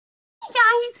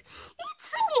guys,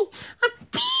 it's me, a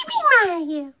baby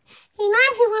Mario, and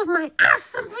I'm here with my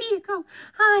awesome vehicle.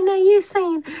 I know you're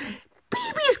saying,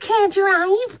 babies can't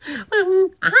drive. Well,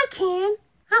 I can.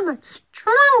 I'm a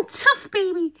strong, tough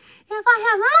baby. If I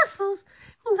have muscles, it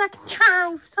means I can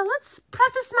drive. So let's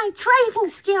practice my driving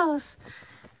skills.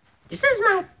 This is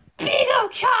my big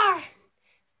old car.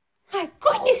 My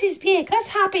goodness, it's big. Let's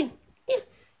hop in.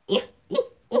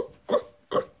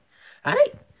 All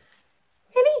right.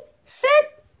 Ready,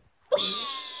 set,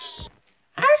 whee!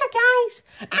 All right, guys.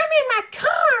 I'm in my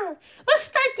car. Let's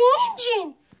start the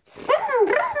engine.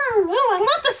 Oh, I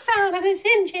love the sound of this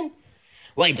engine.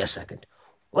 Wait a second.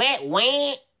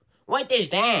 Wait. What is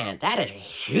that? That is a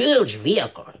huge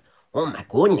vehicle. Oh, my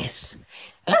goodness.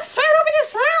 Let's start over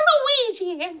this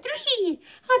Waluigi in 3,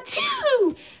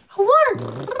 2,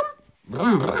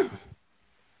 1.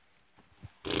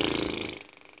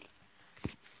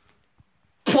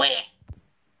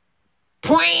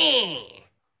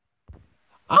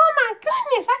 Oh my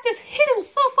goodness, I just hit him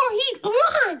so far he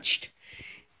launched.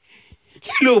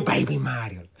 Hello, baby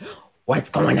Mario. What's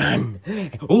going on?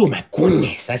 Oh my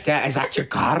goodness, is that your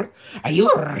car? Are you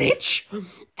rich?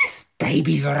 This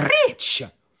baby's rich.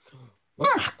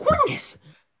 Oh my goodness.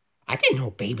 I didn't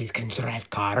know babies can drive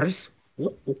cars.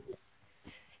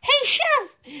 Hey, Chef,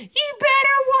 you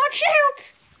better watch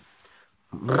out.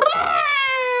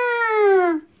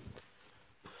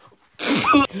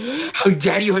 How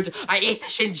dare you? I ate the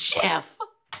shin, Chef.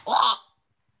 Oh.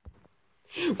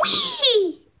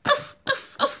 Whee!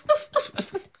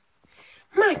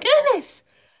 My goodness,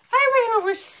 I ran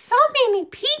over so many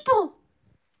people.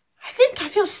 I think I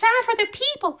feel sad for the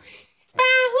people. But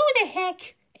who the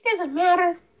heck? It doesn't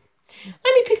matter.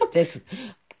 Let me pick up this.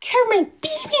 Carry my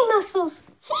baby muscles.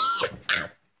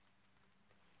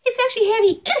 It's actually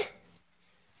heavy.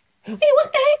 Wait,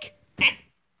 what the heck?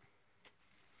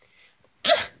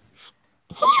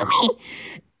 Hear me.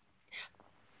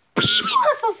 Baby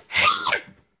muscles.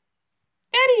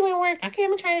 That didn't even work. Okay,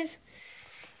 I'm gonna try this.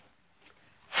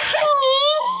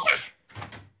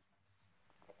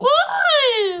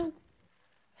 Whoa!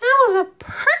 That was a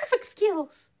perfect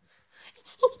skills.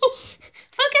 So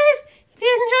guys, if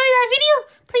you enjoyed that video,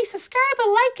 please subscribe,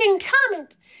 like, and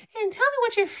comment. And tell me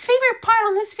what's your favorite part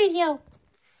on this video.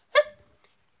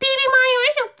 Baby Mario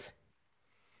out.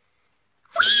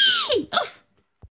 Whee! Oof.